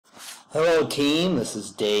Hello team, this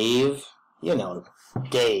is Dave. You know,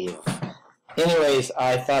 Dave. Anyways,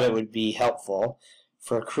 I thought it would be helpful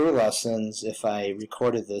for crew lessons if I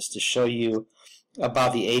recorded this to show you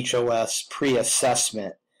about the Hos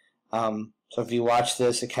pre-assessment. So if you watch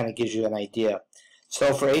this, it kind of gives you an idea.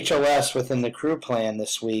 So for Hos within the crew plan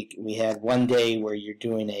this week, we had one day where you're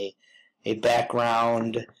doing a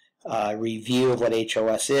background review of what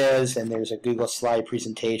Hos is, and there's a Google slide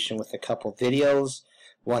presentation with a couple videos.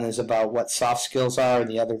 One is about what soft skills are, and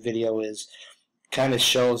the other video is kind of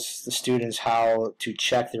shows the students how to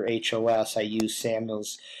check their Hos. I used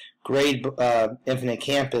Samuel's Grade Infinite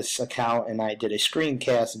Campus account, and I did a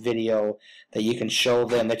screencast video that you can show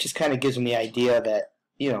them. That just kind of gives them the idea that,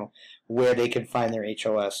 you know, where they can find their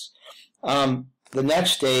Hos. The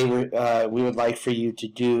next day, we would like for you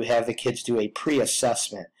to have the kids do a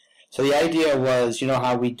pre-assessment. So the idea was, you know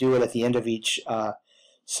how we do it at the end of each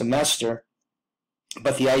semester,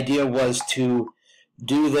 but the idea was to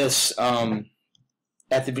do this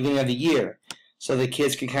at the beginning of the year, so the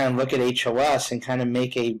kids can kind of look at Hos and kind of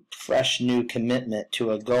make a fresh new commitment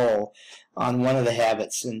to a goal on one of the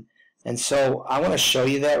habits. And so I want to show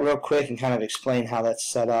you that real quick and kind of explain how that's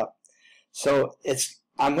set up. So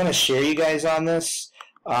I'm going to share you guys on this,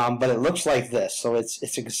 but it looks like this. So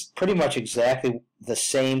it's pretty much exactly the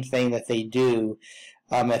same thing that they do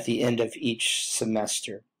at the end of each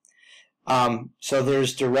semester. So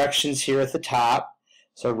there's directions here at the top.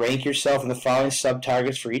 So rank yourself in the following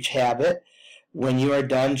sub-targets for each habit. When you are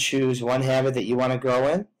done, choose one habit that you want to grow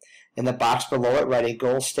in. In the box below it, write a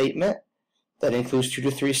goal statement that includes 2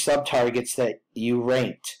 to 3 sub-targets that you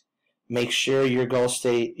ranked. Make sure your goal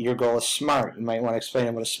is SMART. You might want to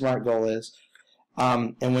explain what a SMART goal is.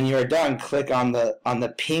 And when you are done, click on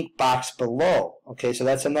the pink box below. Okay, so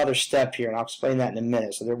that's another step here, and I'll explain that in a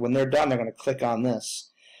minute. So when they're done, they're going to click on this.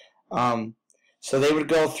 So they would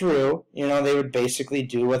go through, you know, they would basically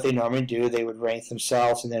do what they normally do. They would rank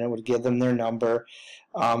themselves, and then it would give them their number.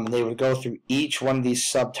 They would go through each one of these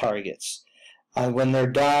sub-targets. When they're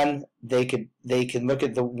done, they can look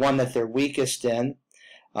at the one that they're weakest in.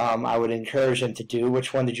 I would encourage them to do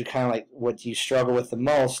which one did you kind of like, what do you struggle with the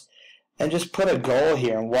most, and just put a goal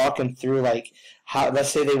here and walk them through, like, how, let's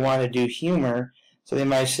say they want to do humor, so they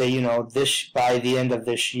might say, you know, by the end of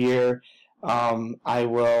this year, I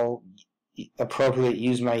will appropriately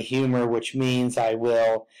use my humor, which means I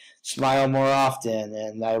will smile more often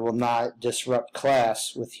and I will not disrupt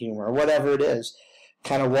class with humor, or whatever it is.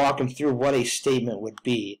 Kind of walk them through what a statement would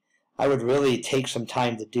be. I would really take some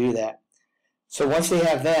time to do that. So once they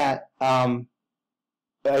have that,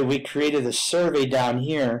 we created a survey down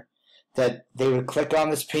here that they would click on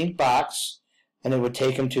this pink box and it would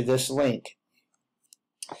take them to this link.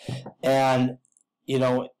 And you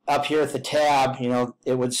know, up here at the tab, you know,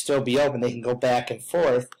 it would still be open. They can go back and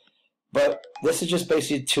forth. But this is just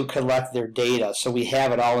basically to collect their data, so we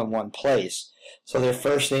have it all in one place. So their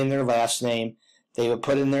first name, their last name, they would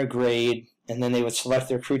put in their grade, and then they would select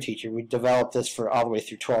their crew teacher. We developed this for all the way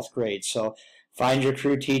through 12th grade. So find your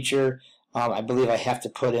crew teacher. I believe I have to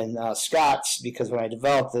put in Scott's, because when I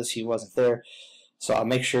developed this, he wasn't there. So I'll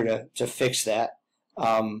make sure to fix that.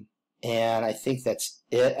 And I think that's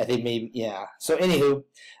it. I think maybe, yeah. So anywho,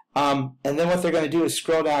 and then what they're going to do is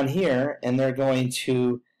scroll down here, and they're going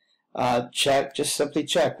to just simply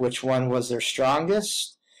check which one was their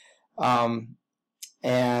strongest. And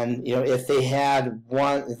you know, if they had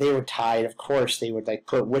one, if they were tied, of course they would like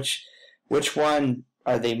put which one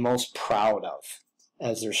are they most proud of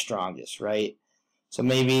as their strongest, right? So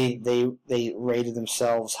maybe they rated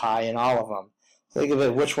themselves high in all of them. Think of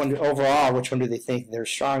it, which one overall, which one do they think they're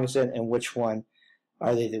strongest in, and which one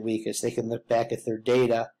are they the weakest? They can look back at their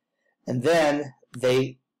data, and then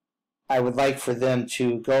I would like for them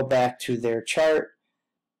to go back to their chart,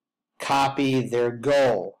 copy their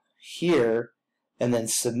goal here, and then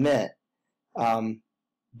submit.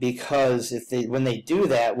 Because when they do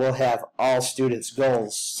that, we'll have all students'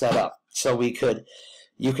 goals set up, so you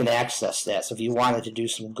can access that. So if you wanted to do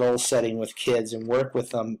some goal setting with kids and work with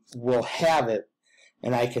them, we'll have it.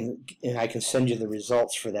 And I can send you the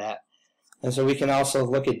results for that. And so we can also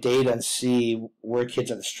look at data and see where kids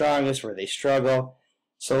are the strongest, where they struggle.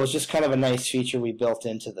 So it's just kind of a nice feature we built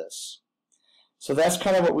into this. So that's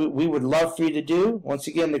kind of what we would love for you to do. Once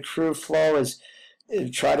again, the crew flow is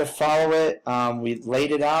try to follow it. We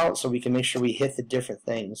laid it out so we can make sure we hit the different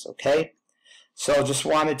things, okay? So just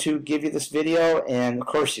wanted to give you this video, and of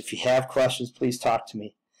course, if you have questions, please talk to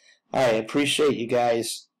me. All right, I appreciate you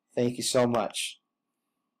guys. Thank you so much.